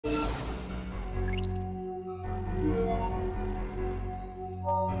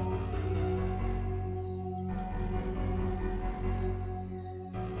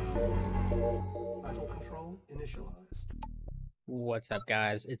initialized. What's up,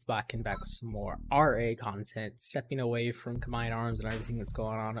 guys? It's back with some more RA content, stepping away from Combined Arms and everything that's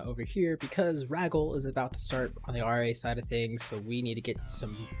going on over here because Raggle is about to start on the RA side of things, so we need to get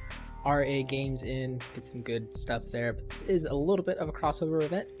some RA games in, get some good stuff there. But this is a little bit of a crossover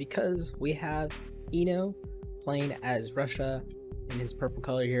event because we have Inno playing as Russia in his purple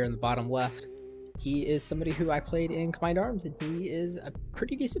color here in the bottom left. He is somebody who I played in Combined Arms, and he is a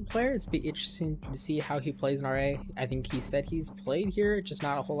pretty decent player. It's be interesting to see how he plays in RA. I think he said he's played here, just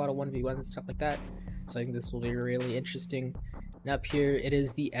not a whole lot of 1v1 and stuff like that. So I think this will be really interesting. And up here, it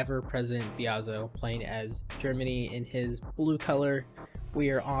is the ever-present Biasao playing as Germany in his blue color.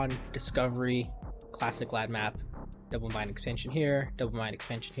 We are on Discoverry, classic lad map. Double mine expansion here, double mine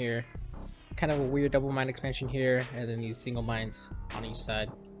expansion here. Kind of a weird double mine expansion here, and then these single mines on each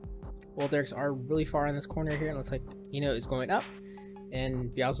side. Well, Dereks are really far in this corner here. It looks like Inno is going up, and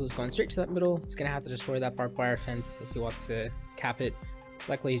Biasao is going straight to that middle. He's going to have to destroy that barbed wire fence if he wants to cap it.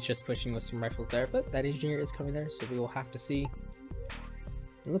 Luckily, he's just pushing with some rifles there, but that engineer is coming there, so we will have to see.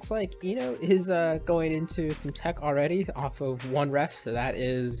 It looks like Inno is going into some tech already off of one ref, so that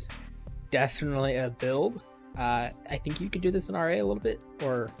is definitely a build. I think you could do this in RA a little bit,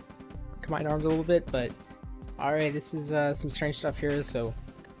 or Combined Arms a little bit, but RA, this is some strange stuff here, so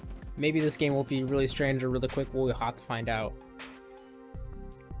maybe this game won't be really strange or really quick. We'll have to find out.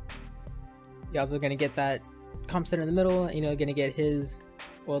 You're also going to get that comp center in the middle. You know, going to get his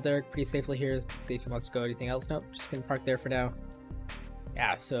oil derrick pretty safely here. See if he wants to go anything else. Nope, just going to park there for now.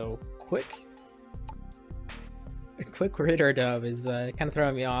 Yeah, so a quick radar dub is kind of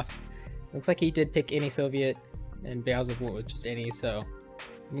throwing me off. Looks like he did pick any Soviet, and Biasao went with just any, so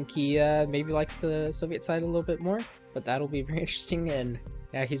I think he maybe likes the Soviet side a little bit more, but that'll be very interesting. And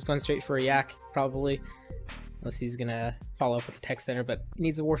yeah, he's going straight for a yak, probably. Unless he's going to follow up with the tech center, but he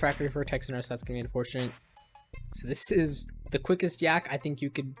needs a war factory for a tech center, so that's going to be unfortunate. So this is the quickest yak I think you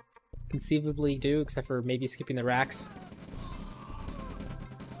could conceivably do, except for maybe skipping the racks.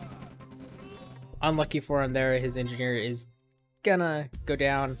 Unlucky for him there, his engineer is gonna go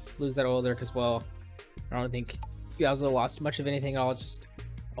down, lose that oil derrick as well. I don't think Biasao lost much of anything at all, just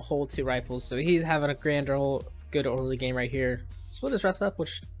a whole 2 rifles. So he's having a good early game right here. Split his rest up,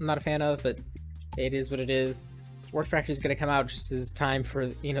 which I'm not a fan of, but it is what it is. War Factory is going to come out just as time for,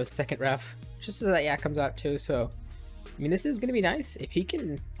 you know, second ref, just as that yak comes out too. So, I mean, this is going to be nice. If he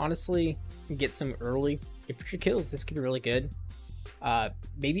can honestly get some early infantry kills, this could be really good.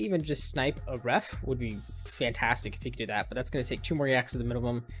 Maybe even just snipe a ref would be fantastic if he could do that, but that's going to take 2 more yaks at the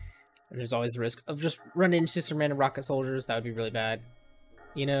minimum. And there's always the risk of just running into some random rocket soldiers. That would be really bad.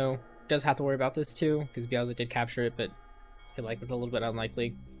 You know, does have to worry about this too, because Biasao did capture it, but I feel like it's a little bit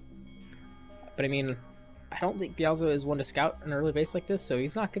unlikely. But I mean, I don't think Biasao is one to scout an early base like this, so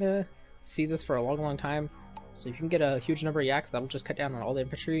he's not going to see this for a long time. So you can get a huge number of yaks, that'll just cut down on all the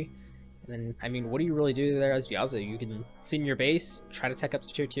infantry. And then, I mean, what do you really do there as Biasao? You can sit in your base, try to tech up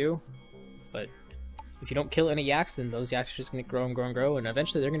to tier 2, but if you don't kill any yaks, then those yaks are just going to grow and grow and grow, and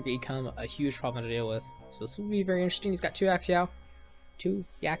eventually they're going to become a huge problem to deal with. So this will be very interesting. He's got 2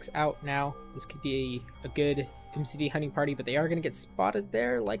 yaks out now. This could be a good MCV hunting party, but they are going to get spotted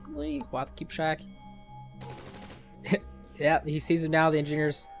there, likely. We'll have to keep track. Yeah, he sees him now. The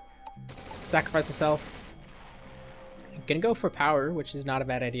engineers sacrifice himself. Gonna go for power, which is not a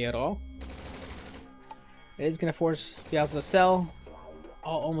bad idea at all. It is going to force Biasao to sell.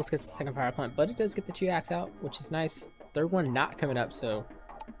 Almost gets the second power plant, but it does get the 2 yaks out, which is nice. Third one not coming up, so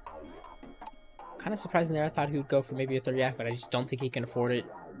kind of surprising there. I thought he would go for maybe a 3rd yak, but I just don't think he can afford it.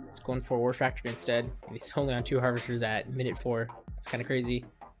 He's going for a war factory instead, and he's only on 2 harvesters at minute 4. It's kind of crazy.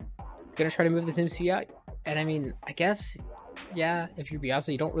 He's gonna try to move this MC out, and I mean, I guess, yeah, if you're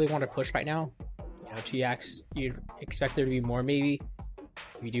Biasao, you don't really want to push right now. You know, 2 yaks, you'd expect there to be more maybe.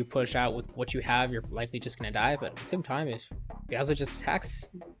 If you do push out with what you have, you're likely just gonna die, but at the same time, if Biasao just attacks,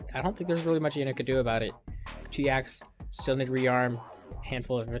 I don't think there's really much Inno could do about it. 2 yaks, still need rearm,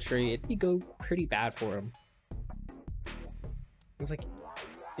 handful of infantry, it'd go pretty bad for him. It's like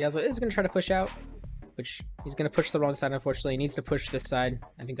Biasao is going to try to push out, which he's going to push the wrong side, unfortunately. He needs to push this side.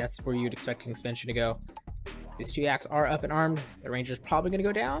 I think that's where you'd expect an expansion to go. These 2 yaks are up and armed. The ranger's probably going to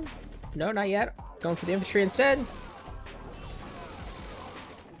go down. No, not yet. Going for the infantry instead.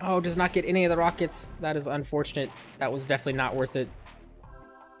 Oh, does not get any of the rockets. That is unfortunate. That was definitely not worth it.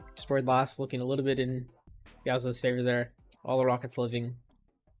 Destroyed loss, looking a little bit in Biasao's favor there. All the rockets living.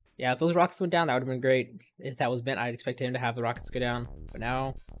 Yeah, if those rockets went down, that would have been great. If that was bent, I'd expect him to have the rockets go down. But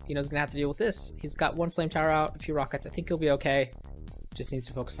now, Inno's going to have to deal with this. He's got 1 flame tower out, a few rockets. I think he'll be okay. Just needs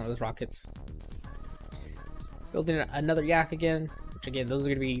to focus on those rockets. Building another yak again. which again, those are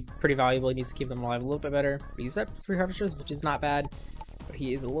going to be pretty valuable. He needs to keep them alive a little bit better. But he's up 3 harvesters, which is not bad. But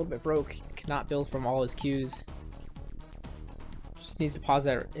he is a little bit broke. He cannot build from all his queues. Just needs to pause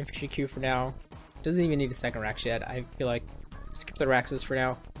that infantry queue for now. Doesn't even need a second rack yet. I feel like skip the Raxes for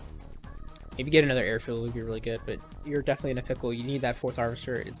now. Maybe get another airfield would be really good, but you're definitely in a pickle. You need that 4th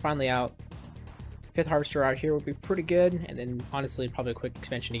harvester. It's finally out. 5th harvester out here would be pretty good, and then honestly probably a quick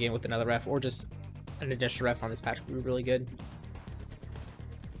expansion again with another ref, or just an additional ref on this patch would be really good.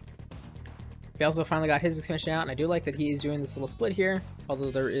 We also finally got his expansion out, and I do like that he is doing this little split here,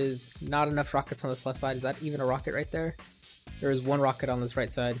 although there is not enough rockets on this left side. Is that even a rocket right there? There is 1 rocket on this right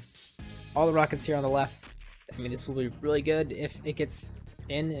side. All the rockets here on the left. I mean, this will be really good if it gets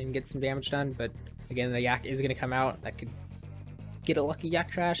in and get some damage done, but again, the yak is going to come out. That could get a lucky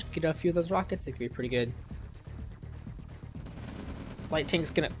yak crash, get a few of those rockets. It could be pretty good. Light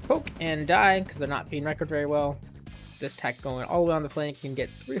tank's going to poke and die because they're not being recorded very well. This tack going all the way on the flank. You can get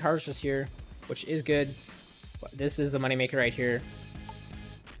 3 harvesters here, which is good. But this is the moneymaker right here.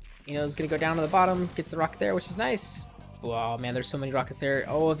 Inno's going to go down to the bottom, gets the rocket there, which is nice. Wow, man, there's so many rockets there.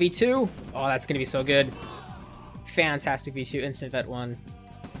 Oh, a V2. Oh, that's going to be so good. Fantastic V2, instant vet 1.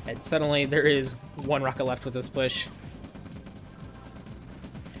 And suddenly there is 1 rocket left with this push.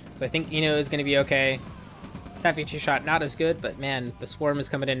 So I think Inno is going to be okay. That V2 shot, not as good, but man, the swarm is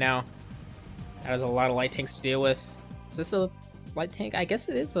coming in now. That is a lot of light tanks to deal with. Is this a light tank? I guess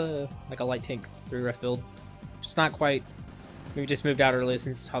it is like a light tank 3 ref build. Just not quite. Maybe just moved out early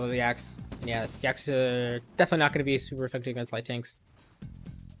since how the yaks. And yeah, yaks are definitely not going to be super effective against light tanks.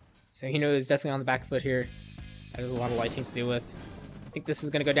 So Inno is definitely on the back foot here. There's a lot of light tanks to deal with. I think this is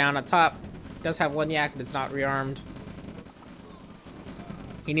going to go down on top. It does have 1 yak, but it's not rearmed.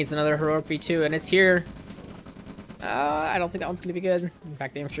 He needs another heroic V2, and it's here. I don't think that one's going to be good. In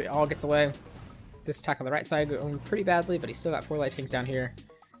fact, the infantry all gets away. This attack on the right side going pretty badly, but he's still got 4 light tanks down here.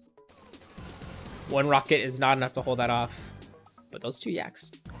 1 rocket is not enough to hold that off. But those 2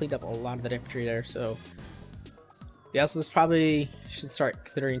 yaks cleaned up a lot of that infantry there, so... Biasao probably should start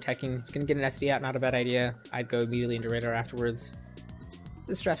considering teching. He's going to get an SD out, not a bad idea. I'd go immediately into radar afterwards.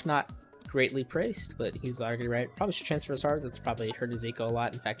 This ref not greatly praised, but he's already right. Probably should transfer his hearts. That's probably hurt his eco a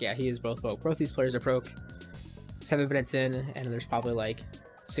lot. In fact, yeah, he is both broke. Both these players are broke. 7 minutes in, and there's probably like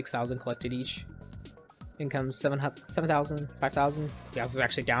 6,000 collected each. Income 7,000, 5,000. Biasao's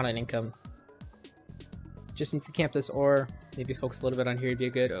actually down in income. Just needs to camp this ore. Maybe focus a little bit on here would be a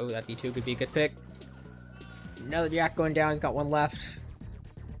good. Oh, that V2 could be a good pick. Another yak going down. He's got 1 left.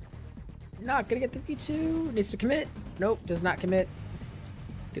 Not gonna get the V2. Needs to commit. Nope, does not commit.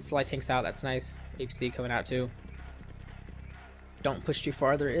 Gets the light tanks out. That's nice. APC coming out too. Don't push too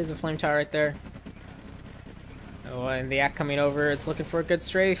far. There is a flame tower right there. Oh, and the yak coming over. It's looking for a good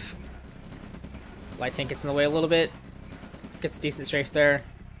strafe. Light tank gets in the way a little bit. Gets a decent strafe there.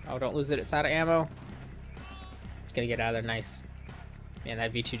 Oh, don't lose it. It's out of ammo. It's gonna get out of there. Nice. Man,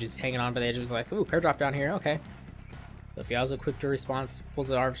 that V2 just hanging on by the edge was like, ooh, pair drop down here. Okay. But Biasao quick to response. Pulls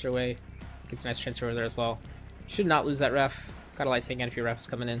the harvester away. Gets a nice transfer over there as well. Should not lose that ref. Got a light tank and a few refs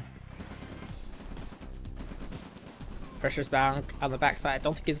coming in. Pressure's bound on the backside.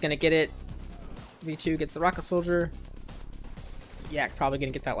 Don't think he's gonna get it. V2 gets the rocket soldier. Yak probably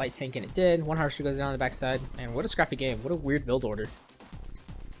gonna get that light tank, and it did. 1 harvester goes down on the backside. And what a scrappy game. What a weird build order.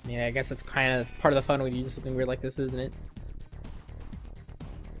 Yeah, I guess that's kind of part of the fun when you do something weird like this, isn't it?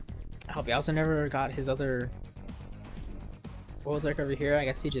 I hope he also never got his other oil deck over here. I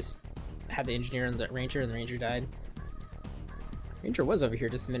guess he just had the engineer and the ranger died. Ranger was over here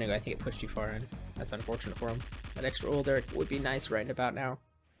just a minute ago. I think it pushed too far in. That's unfortunate for him. That extra oil derrick would be nice right about now.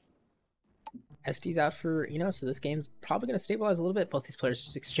 SD's out for Inno, so this game's probably going to stabilize a little bit. Both these players are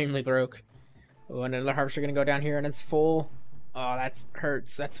just extremely broke. Oh, and another harvester going to go down here, and it's full. Oh, that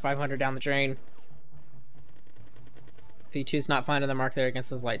hurts. That's 500 down the drain. V2's not finding the mark there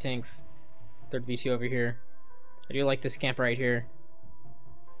against those light tanks. 3rd V2 over here. I do like this camp right here.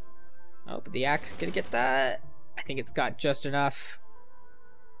 Oh, but the axe gonna get that. I think it's got just enough.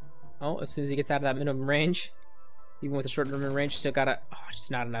 Oh, as soon as he gets out of that minimum range, even with a short minimum range, still got a. Oh,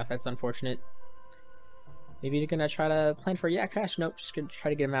 just not enough. That's unfortunate. Maybe you're gonna try to plan for a yak crash. Nope, just gonna try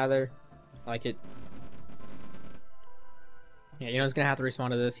to get him out of there. I like it. Yeah, you know he's gonna have to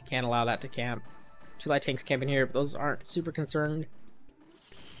respond to this. He can't allow that to camp. 2 light tanks camping here, but those aren't super concerned.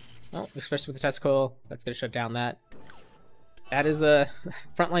 Oh, especially with the test coil, that's gonna shut down that. That is a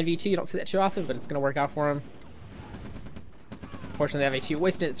frontline V2. You don't see that too often, but it's gonna work out for him. Unfortunately, that V2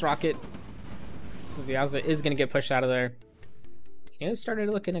 wasted its rocket. Biasao is gonna get pushed out of there. You know, starting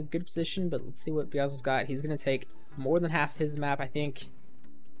to look in a good position, but let's see what Biasao's got. He's gonna take more than half his map, I think.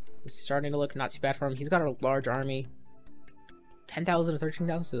 It's starting to look not too bad for him. He's got a large army. 10,000 or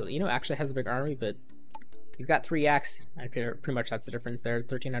 13,000. So Inno actually has a big army, but he's got 3 yaks. Pretty much that's the difference there.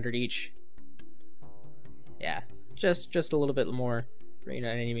 1,300 each. Yeah, just a little bit more. You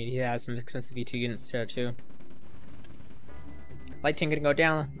know, I mean, he has some expensive V2 units there too. Light tank gonna go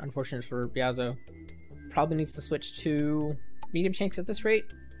down. Unfortunate for Biasao. Probably needs to switch to medium tanks at this rate,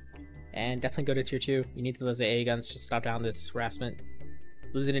 and definitely go to tier 2. You need those AA guns to stop down this harassment.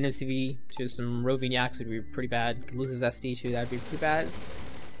 Losing an MCV to some roving yaks would be pretty bad. Could lose his SD too, that'd be pretty bad.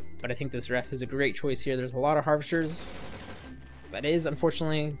 But I think this ref is a great choice here. There's a lot of harvesters. That is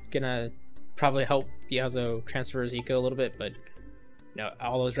unfortunately gonna probably help Biasao transfer his eco a little bit, but you know,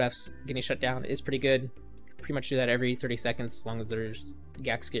 all those refs getting shut down is pretty good. Pretty much do that every 30 seconds as long as there's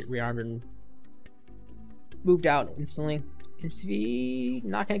yaks get rearmed and moved out instantly. MCV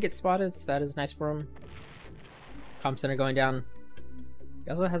not gonna get spotted, so that is nice for him. Comm center going down. He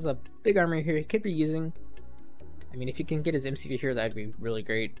also has a big armor here he could be using. I mean, if he can get his MCV here, that'd be really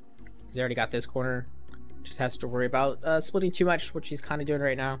great. He's already got this corner. Just has to worry about splitting too much, which he's kind of doing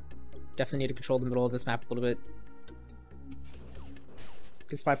right now. Definitely need to control the middle of this map a little bit.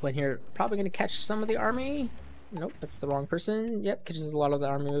 Good spy plane here. Probably going to catch some of the army. Nope, that's the wrong person. Yep, catches a lot of the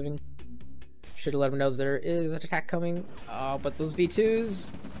army moving. Should have let him know that there is an attack coming. But those V2s.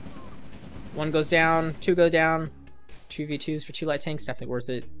 1 goes down, 2 go down. 2 V2s for 2 light tanks, definitely worth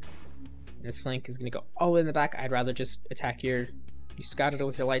it. And this flank is going to go all the way in the back. I'd rather just attack here. You scouted it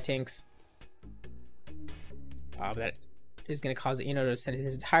with your light tanks. That is going to cause Inno to send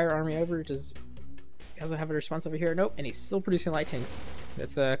his entire army over. Does he also have a response over here? Nope, and he's still producing light tanks.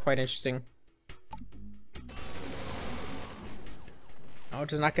 That's quite interesting. Oh,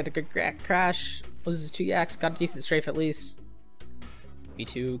 does not get a good crash. Loses 2 yaks, got a decent strafe at least.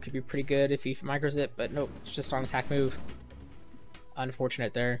 V2 could be pretty good if he micros it, but nope, it's just on attack move.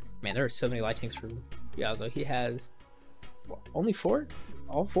 Unfortunate there. Man, there are so many light tanks for Biasao. He has only 4?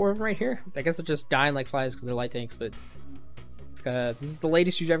 All 4 of them right here? I guess they're just dying like flies because they're light tanks, but it's this is the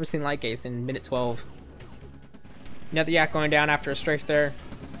latest you've ever seen light gates in minute 12. Another yak going down after a strafe there.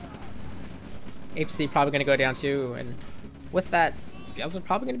 APC probably going to go down too, and with that, Biasao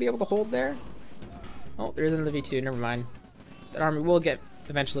probably going to be able to hold there. Oh, there isn't the V2, never mind. That army will get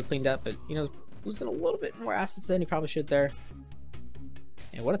eventually cleaned up, but you know, losing a little bit more assets than he probably should there.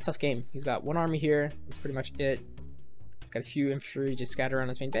 And what a tough game. He's got 1 army here. That's pretty much it. He's got a few infantry just scattered around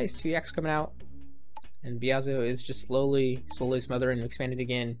his main base. 2 yaks coming out. And Biasao is just slowly smothering and expanding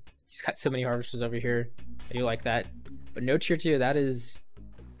again. He's got so many harvesters over here. I do like that. But no tier 2, that is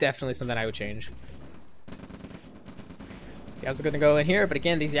definitely something I would change. Biasao gonna go in here, but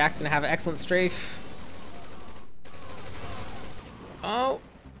again, these yaks gonna have an excellent strafe. Oh,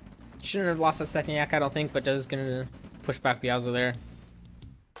 shouldn't have lost that second yak, I don't think, but does gonna push back Biasao there.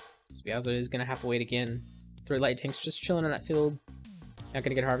 So Biasao is gonna have to wait again. 3 light tanks just chilling in that field. Not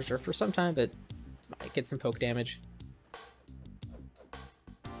gonna get a harvester for some time, but might get some poke damage.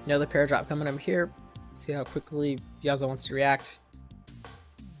 Another paradrop coming up here. See how quickly Biasao wants to react.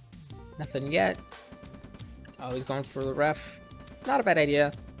 Nothing yet. Oh, he's going for the ref. Not a bad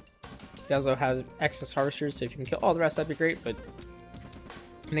idea. Biasao has excess harvesters, so if you can kill all the rest, that'd be great, but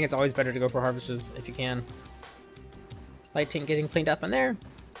I think it's always better to go for harvesters if you can. Light tank getting cleaned up on there.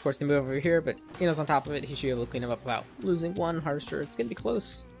 Of course, they move over here, but Inno's on top of it. He should be able to clean him up without losing 1 harvester. It's going to be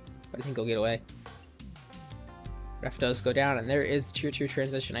close, but I think he'll get away. Ref does go down, and there is the tier 2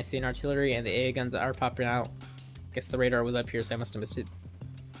 transition. I see an artillery, and the AA guns are popping out. Guess the radar was up here, so I must have missed it.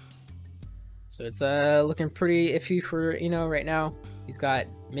 So it's looking pretty iffy for Inno right now. He's got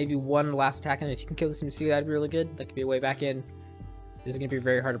maybe 1 last attack, and if you can kill this MC, that'd be really good. That could be a way back in. This is going to be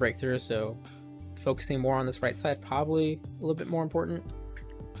very hard to break through, so focusing more on this right side probably a little bit more important.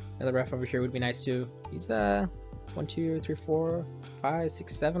 Another ref over here would be nice too. He's 1, 2, 3, 4, 5,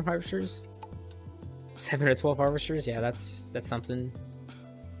 6, 7 harvesters. 7 or 12 harvesters. Yeah, that's something.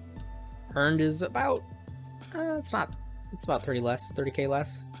 Earned is about it's about 30k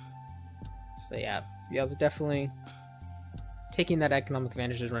less. So yeah, Biasao definitely taking that economic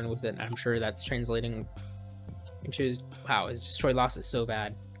advantage is running with it. I'm sure that's translating into his, wow, his destroyed loss is so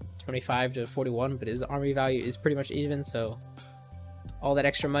bad. 25 to 41, but his army value is pretty much even, so all that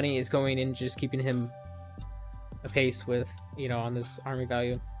extra money is going in just keeping him apace with, you know, on this army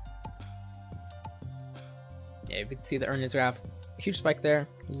value. Yeah, you can see the earnings graph. Huge spike there.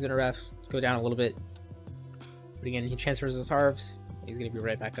 He's gonna ref, go down a little bit. But again, he transfers his harves. He's gonna be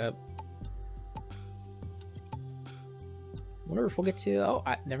right back up. Wonder if we'll get to, oh,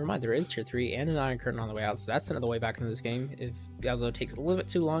 never mind, there is tier 3 and an iron curtain on the way out, so that's another way back into this game if Biasao takes a little bit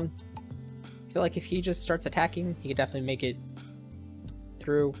too long. I feel like if he just starts attacking, he could definitely make it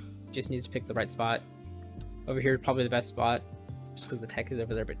through. Just needs to pick the right spot. Over here is probably the best spot. just because the tech is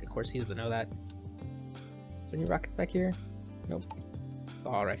over there, but of course he doesn't know that. Is there any rockets back here? Nope. It's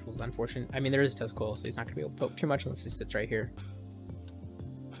all rifles, unfortunate. I mean, there is a testicle, so he's not going to be able to poke too much unless he sits right here.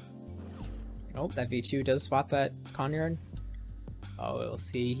 Oh, that V2 does spot that Conyard. Oh, we'll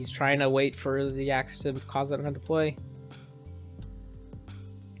see. He's trying to wait for the axe to cause that to deploy.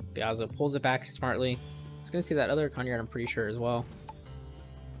 Biasao pulls it back smartly. He's going to see that other Conyard, I'm pretty sure, as well.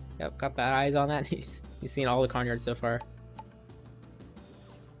 Yep, got that eyes on that. He's seen all the Conyards so far.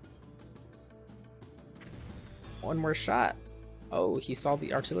 One more shot. Oh, he saw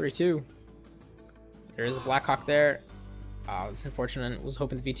the artillery too. There is a Blackhawk there. Oh, that's unfortunate. Was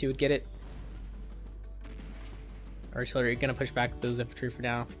hoping the V2 would get it. Artillery gonna push back those infantry for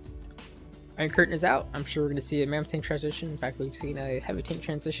now. Iron Curtain is out. I'm sure we're gonna see a Mammoth Tank transition. In fact, we've seen a Heavy Tank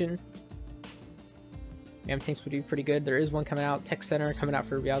transition. Mammoth Tanks would be pretty good. There is one coming out. Tech Center coming out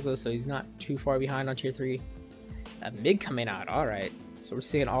for Biasao, so he's not too far behind on tier 3. A MiG coming out. Alright. So we're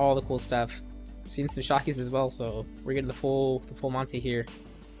seeing all the cool stuff. Seen some Shockies as well, so we're getting the full Monty here.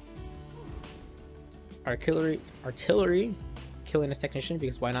 Artillery killing a technician,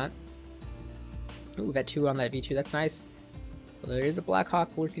 because why not? Ooh, we've got 2 on that V2, that's nice. Well, there is a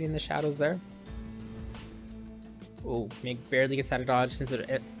Blackhawk lurking in the shadows there. Oh, MiG barely gets out of dodge, sends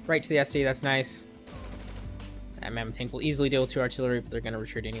it right to the SD, that's nice. That Mammoth Tank will easily deal with 2 artillery, but they're going to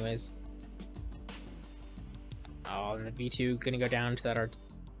retreat anyways. Oh, and the V2 going to go down to that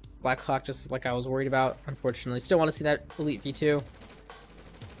Blackhawk, just like I was worried about, unfortunately. Still want to see that elite V2.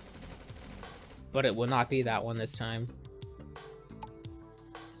 But it will not be that one this time.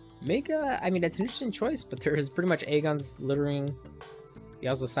 MiG, I mean, it's an interesting choice, but there's pretty much A-guns littering the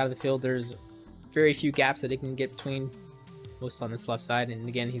other side of the field. There's very few gaps that it can get between, most on this left side. And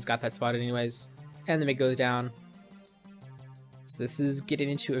again, he's got that spotted anyways. And the MiG goes down. So this is getting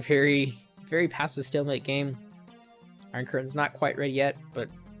into a very, very passive stalemate game. Iron Curtain's not quite ready yet, but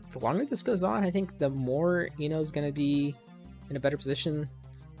the longer this goes on, I think the more Inno's going to be in a better position.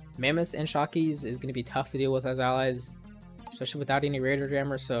 Mammoths and Shockies is going to be tough to deal with as allies, especially without any radar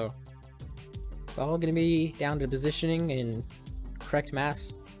jammer, so it's all going to be down to positioning and correct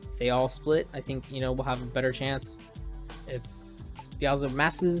mass. If they all split, I think we'll have a better chance. If Biasao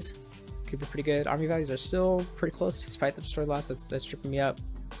masses, could be pretty good. Army values are still pretty close despite the destroyed loss. That's tripping me up.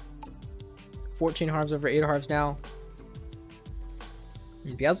 14 harms over 8 harms now.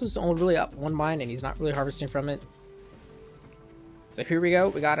 Biasao's only really up 1 mine, and he's not really harvesting from it. So here we go.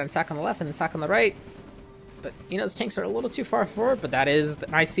 We got an attack on the left and an attack on the right. But Inno's tanks are a little too far forward, but that is the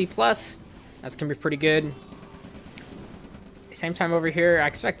IC+. That's going to be pretty good. Same time over here, I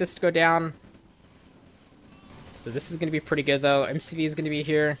expect this to go down. So this is going to be pretty good, though. MCV is going to be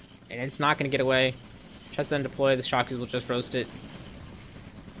here, and it's not going to get away. Tries to deploy, the Shockies will just roast it.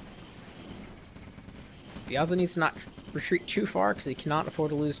 Biasao needs to not retreat too far, because he cannot afford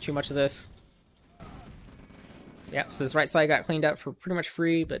to lose too much of this. Yep, so this right side got cleaned up for pretty much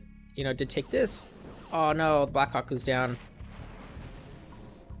free, but, did take this. Oh no, the Blackhawk goes down.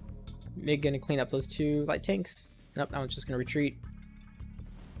 MiG gonna clean up those 2 light tanks. Nope, that one's just gonna retreat.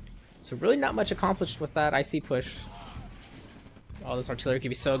 So really not much accomplished with that IC push. Oh, this artillery could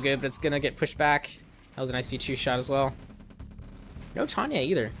be so good, but it's gonna get pushed back. That was a nice V2 shot as well. No Tanya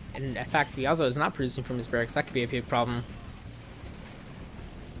either. And in fact, Biasao is not producing from his barracks. That could be a big problem.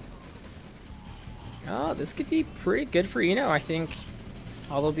 Oh, this could be pretty good for Inno, I think.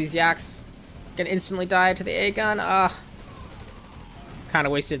 All of these yaks gonna instantly die to the A-gun. Kind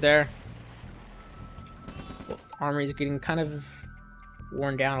of wasted there. Well, armory's getting kind of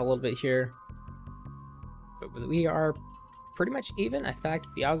worn down a little bit here. But we are pretty much even. In fact,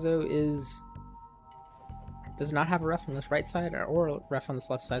 Biasao does not have a ref on this right side or a ref on this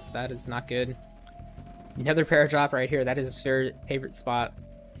left side, so that is not good. Another paradrop right here. That is his favorite spot.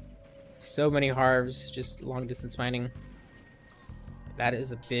 So many harvs, just long distance mining. That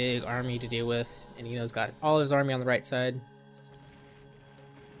is a big army to deal with, and Inno's got all his army on the right side.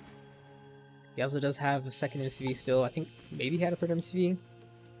 He also does have a second MCV still. I think maybe he had a third MCV.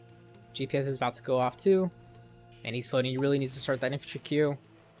 GPS is about to go off too, and he's floating. He really needs to start that infantry queue.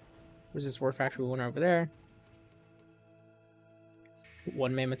 Where's this War Factory one over there?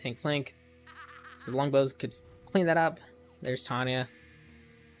 1 Mammoth Tank flank. So longbows could clean that up. There's Tanya.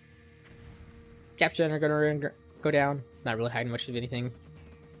 Cap Gen are gonna go down. Not really hiding much of anything.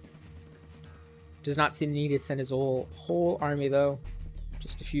 Does not seem to need to send his whole army though.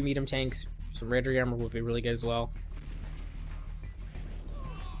 Just a few medium tanks. Some radar armor would be really good as well.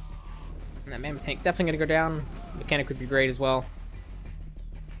 And that Mammoth Tank definitely gonna go down. Mechanic would be great as well.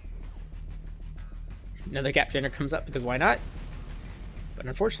 Another Cap Generator comes up because why not? But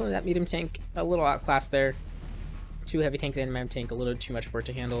unfortunately that medium tank a little outclassed there. 2 heavy tanks and a man tank, a little too much for it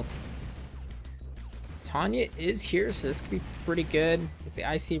to handle. Tanya is here, so this could be pretty good. Is the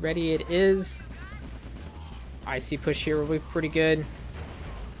IC ready? It is. IC push here will be pretty good.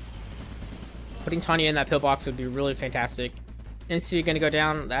 Putting Tanya in that pillbox would be really fantastic. MC going to go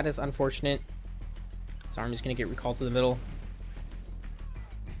down. That is unfortunate. His army's going to get recalled to the middle.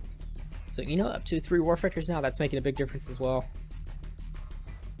 So, you know, up to 3 war factors now. That's making a big difference as well.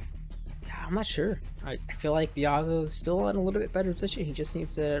 Yeah, I'm not sure. I feel like Biasao is still in a little bit better position. He just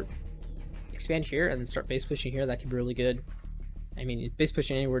needs to expand here and start base pushing here. That could be really good. I mean, base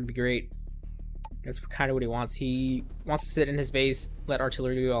pushing anywhere would be great. That's kind of what he wants. He wants to sit in his base, let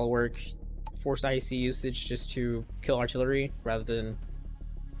artillery do all the work, force IC usage just to kill artillery rather than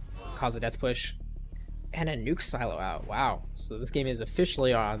cause a death push. And a nuke silo out. Wow. So this game is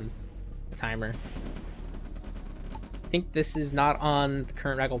officially on the timer. I think this is not on the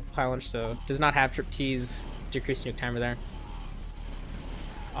current Raggle pylon, so does not have trip T's decreased nuke timer there.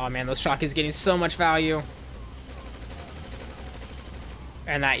 Oh man, those shock is getting so much value.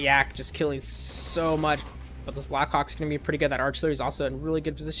 And that Yak just killing so much. But this Blackhawk's gonna be pretty good. That artillery is also in really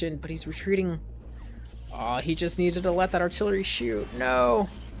good position, but he's retreating. Oh, he just needed to let that artillery shoot. No.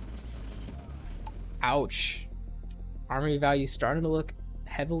 Ouch. Army value starting to look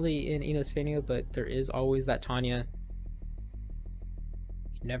heavily in Inno's favor, but there is always that Tanya.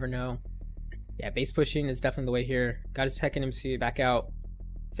 You never know. Yeah, base pushing is definitely the way here. Got his second MC back out.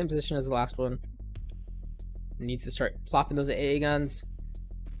 Same position as the last one. Needs to start plopping those AA guns.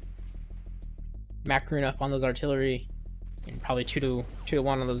 Macroing up on those artillery. And probably 2 to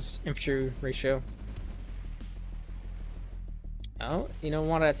 1 on those infantry ratio. Oh, you don't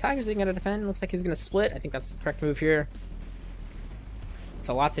want to attack, is he going to defend? Looks like he's going to split. I think that's the correct move here. It's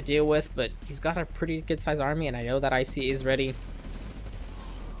a lot to deal with, but he's got a pretty good sized army, and I know that IC is ready.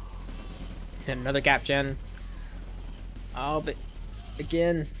 And another gap gen. Oh, but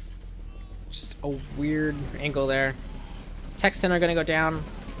again, just a weird angle there. Tech center going to go down.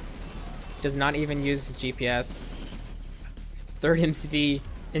 Does not even use his GPS. Third MCV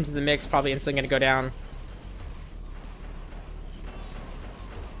into the mix, probably instantly going to go down.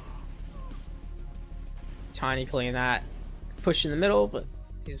 Tiny playing that push in the middle, but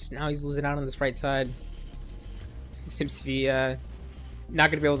now he's losing out on this right side. Seems to be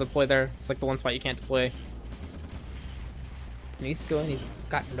not gonna be able to deploy there. It's like the one spot you can't deploy. He needs to go in. He's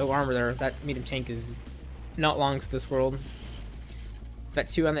got no armor there. That medium tank is not long for this world. Vet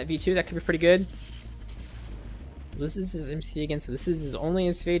 2 on that V2, that could be pretty good. Loses his MCV again, so this is his only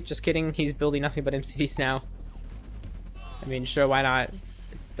MCV. Just kidding, he's building nothing but MCVs now. I mean, sure, why not?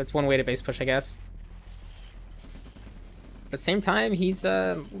 That's one way to base push, I guess. At the same time, he's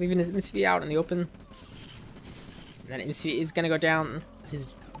leaving his MCV out in the open. And that MCV is going to go down. His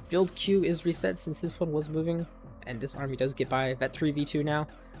build queue is reset since this one was moving. And this army does get by. Vet 3 V2 now.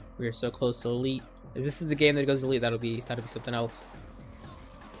 We are so close to elite. If this is the game that goes elite, that'll be something else.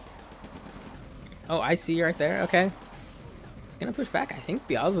 Oh, I see you right there. Okay. It's going to push back. I think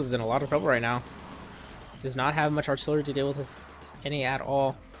Biasao's in a lot of trouble right now. Does not have much artillery to deal with this, any at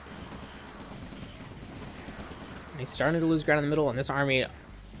all. And he's starting to lose ground in the middle, and this army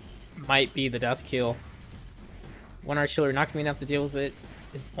might be the death kill. One artillery not going to be enough to deal with it.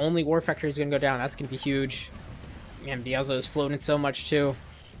 His only war factor is going to go down. That's going to be huge. Man, Biasao is floating so much too.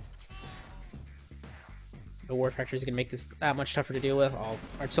 The war factor is going to make this that much tougher to deal with. All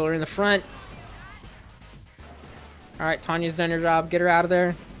artillery in the front. Alright, Tanya's done her job. Get her out of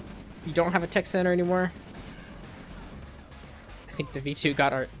there. You don't have a tech center anymore. I think the V2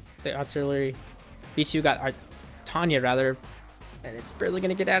 got the artillery. V2 got Tanya rather. And it's barely going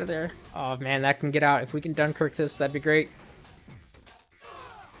to get out of there. Oh man, that can get out. If we can Dunkirk this, that'd be great.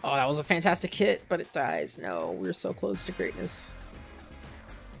 Oh, that was a fantastic hit, but it dies. No, we're so close to greatness.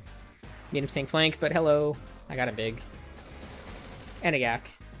 Medium tank flank, but hello. I got a big. And a yak.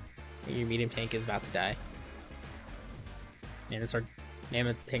 Your medium tank is about to die. Man, this our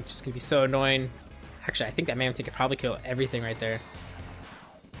mammoth tank just gonna be so annoying. Actually, I think that mammoth tank could probably kill everything right there.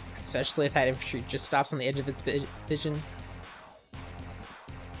 Especially if that infantry just stops on the edge of its vision.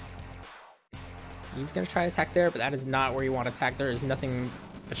 He's gonna try to attack there, but that is not where you want to attack. There is nothing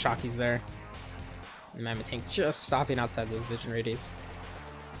but shockies there. The mammoth tank just stopping outside those vision radius.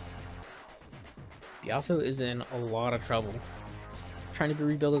 Biasao is in a lot of trouble. He's trying to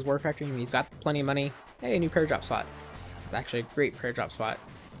rebuild his war factory. I mean, he's got plenty of money. Hey, a new pair drop spot. It's actually a great pair drop spot.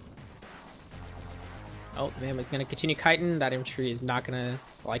 Oh, the mammoth's gonna continue kiting. That infantry is not gonna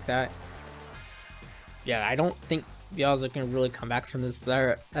like that. Yeah, I don't think Biasao can really come back from this.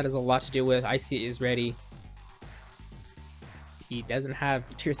 That is a lot to deal with. IC is ready. He doesn't have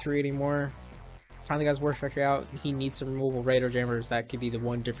tier 3 anymore. finally got his work figured out. He needs some removable radar jammers. That could be the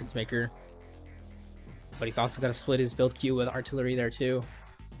one difference maker. But he's also got to split his build queue with artillery there too.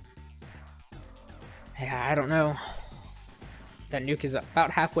 Yeah, I don't know. That nuke is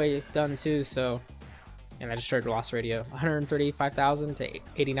about halfway done too, so... And I destroyed loss radio. 135,000 to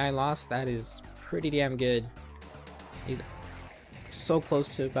 89 loss. That is pretty damn good. He's so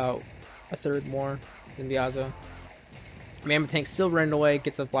close to about a third more than Biasao. Mammoth Tank still running away,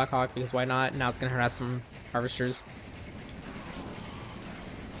 gets a Blackhawk because why not? Now it's going to harass some harvesters.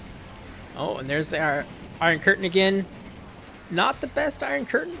 Oh, and there's the Iron Curtain again. Not the best Iron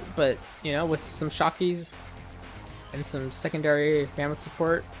Curtain, but, you know, with some Shockies and some secondary Mammoth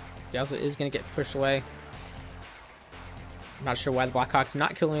support, Biasao is going to get pushed away. I'm not sure why the Blackhawk's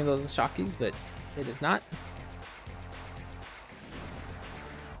not killing those Shockies, but it is not.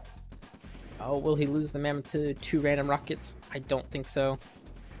 Oh, will he lose the Mammoth to 2 random rockets? I don't think so.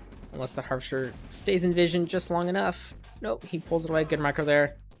 Unless the Harvester stays in vision just long enough. Nope, he pulls it away. Good micro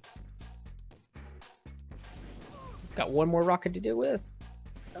there. He's got one more rocket to deal with.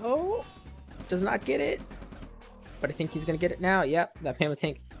 Oh, does not get it. But I think he's going to get it now. Yep, that Mammoth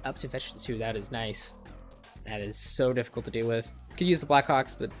Tank up to fetch the 2. That is nice. That is so difficult to deal with. Could use the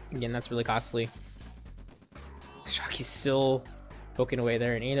Blackhawks, but again, that's really costly. Shocky's still poking away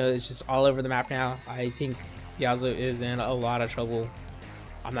there, and Inno is just all over the map now. I think Biasao is in a lot of trouble.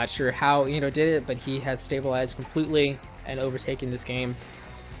 I'm not sure how Inno did it, but he has stabilized completely and overtaken this game.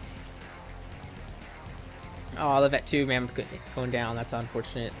 Oh, the Vet 2 Mammoth going down. That's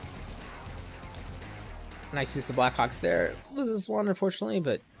unfortunate. Nice use of the Blackhawks there. Loses one, unfortunately,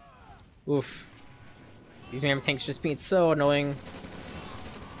 but oof. These Mammoth Tanks just being so annoying.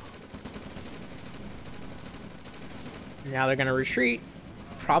 Now they're going to retreat.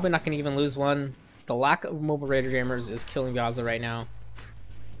 Probably not going to even lose one. The lack of mobile radar jammers is killing Biasao right now.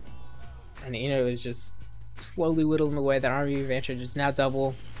 And Inno is just slowly whittling away. That army advantage is now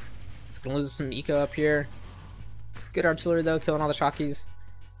double. It's going to lose some eco up here. Good artillery though, killing all the Shockies.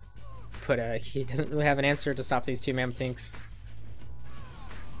 But he doesn't really have an answer to stop these 2 Mammoth Tanks.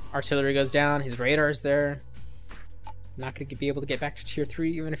 Artillery goes down, his radar is there. Not going to be able to get back to tier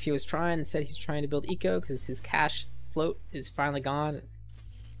 3 even if he was trying. Instead he's trying to build eco because his cash float is finally gone.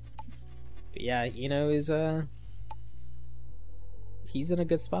 But yeah, Inno is he's in a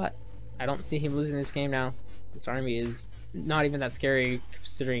good spot. I don't see him losing this game now. This army is not even that scary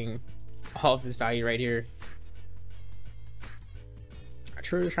considering all of this value right here.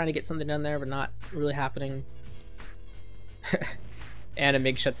 Artillery trying to get something done there, but not really happening. And a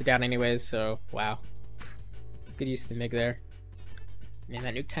MiG shuts it down anyways, so wow. Good use of the MiG there. Man,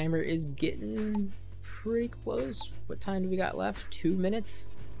 that nuke timer is getting pretty close. What time do we got left? 2 minutes?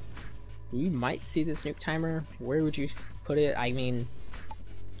 We might see this nuke timer. Where would you put it? I mean,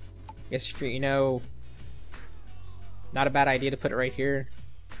 I guess if you're, you know, not a bad idea to put it right here.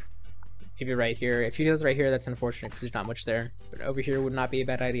 Maybe right here. If he goes right here, that's unfortunate because there's not much there. But over here would not be a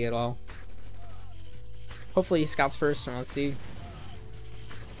bad idea at all. Hopefully he scouts first, and let's see.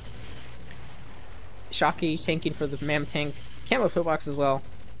 Shocky tanking for the Mammoth Tank. Camo pillbox as well.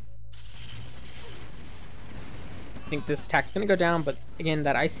 I think this attack's gonna go down, but again,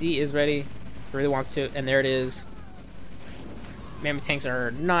 that IC is ready. Really wants to, and there it is. Mammoth Tanks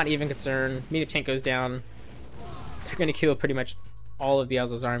are not even concerned. Medium Tank goes down. They're gonna kill pretty much all of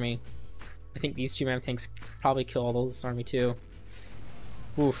Biasao's army. I think these 2 Mammoth Tanks probably kill all of this army too.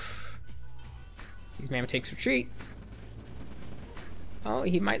 Oof. These Mammoth Tanks retreat. Oh,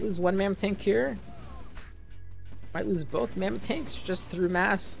 he might lose 1 Mammoth Tank here. Might lose both Mammoth Tanks just through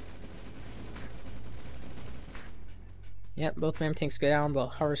mass. Yep, both Mammoth Tanks go down. The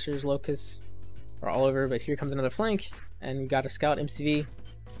Harvesters, Locusts are all over, but here comes another flank. And we got a Scout MCV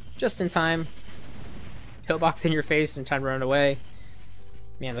just in time. Pillbox in your face and time to run away.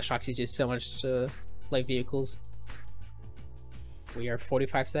 Man, the Shoxies do so much to light vehicles. We are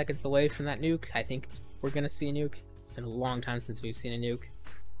 45 seconds away from that nuke. I think we're going to see a nuke. It's been a long time since we've seen a nuke.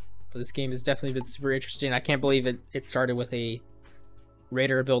 But this game has definitely been super interesting. I can't believe it started with a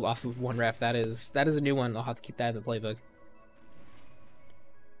Raider build off of 1 ref. That is a new one. I'll have to keep that in the playbook.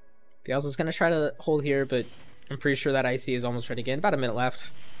 Biasao's going to try to hold here, but I'm pretty sure that IC is almost ready again. About a minute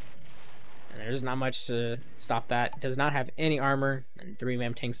left. And there's not much to stop that. Does not have any armor, and 3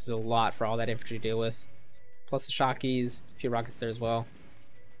 Mammoth Tanks is a lot for all that infantry to deal with. Plus the Shockies, a few rockets there as well.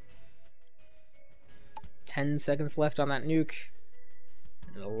 10 seconds left on that nuke.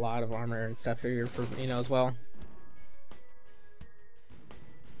 And a lot of armor and stuff here for Inno as well.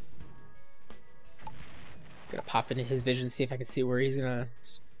 Gonna pop into his vision, see if I can see where he's gonna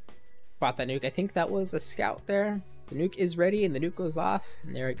spot that nuke. I think that was a scout there. The nuke is ready and the nuke goes off,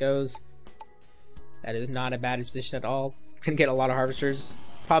 and there it goes. That is not a bad position at all. Can get a lot of harvesters.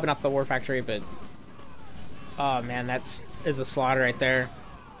 Probably not the war factory, but oh man, is a slaughter right there.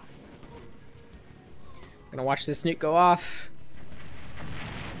 Gonna watch this nuke go off.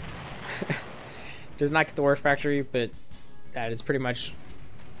 Does not get the war factory, but that is pretty much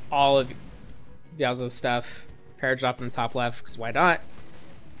all of Biasao's stuff. Paradrop in the top left, because why not?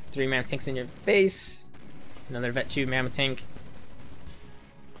 3 mammoth tanks in your base. Another Vet 2 mammoth tank.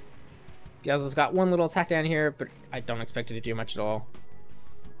 Biasao's got one little attack down here, but I don't expect it to do much at all.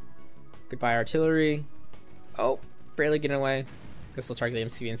 Goodbye artillery. Oh, barely getting away. Guess they'll target the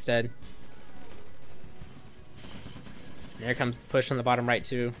MCV instead. And there comes the push on the bottom right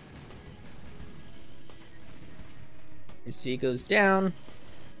too. MCV goes down.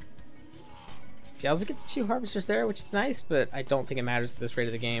 Biasao gets 2 harvesters there, which is nice, but I don't think it matters at this rate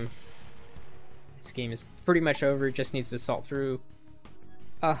of the game. This game is pretty much over. Just needs to assault through.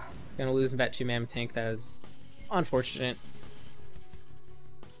 Gonna lose Vet 2 mammoth tank. That is unfortunate.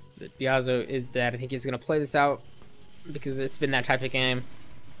 But Biasao is dead. I think he's gonna play this out because it's been that type of game.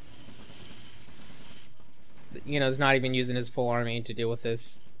 But, you know, he's not even using his full army to deal with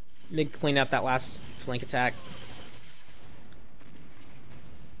this. Big clean up that last flank attack.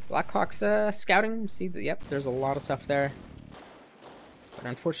 Blackhawk's scouting. See, yep, there's a lot of stuff there. But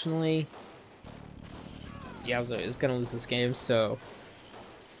unfortunately, Biasao is going to lose this game, so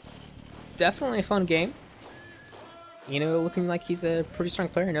definitely a fun game. You know, looking like he's a pretty strong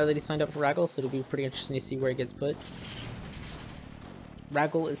player. I know that he signed up for Raggle, so it'll be pretty interesting to see where he gets put.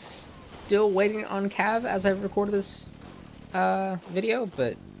 Raggle is still waiting on Cav as I recorded this video,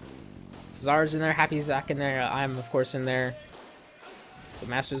 but Zar's in there, Happy's back in there, I'm of course in there. So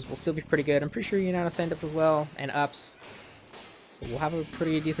Masters will still be pretty good. I'm pretty sure United signed up as well, and Ups. So we'll have a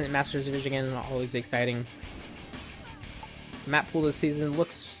pretty decent Masters division again, always be exciting. The map pool this season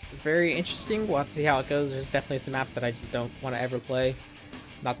looks very interesting. We'll have to see how it goes. There's definitely some maps that I just don't want to ever play.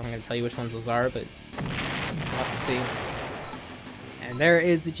 Not that I'm going to tell you which ones those are, but we'll have to see. And there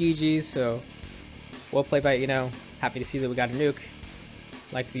is the GG, so well played by, you know, happy to see that we got a nuke.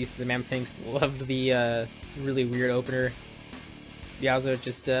 Liked the use of the mammoth tanks, loved the really weird opener. Biasao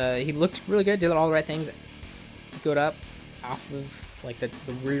just, he looked really good, did all the right things. Good up off of like the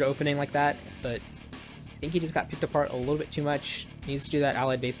weird opening like that, but I think he just got picked apart a little bit too much. He needs to do that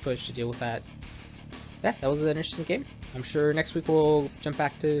allied base push to deal with that. Yeah, that was an interesting game. I'm sure next week we'll jump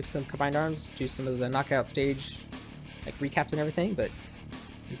back to some combined arms, do some of the knockout stage, like recaps and everything, but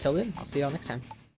until then, I'll see y'all next time.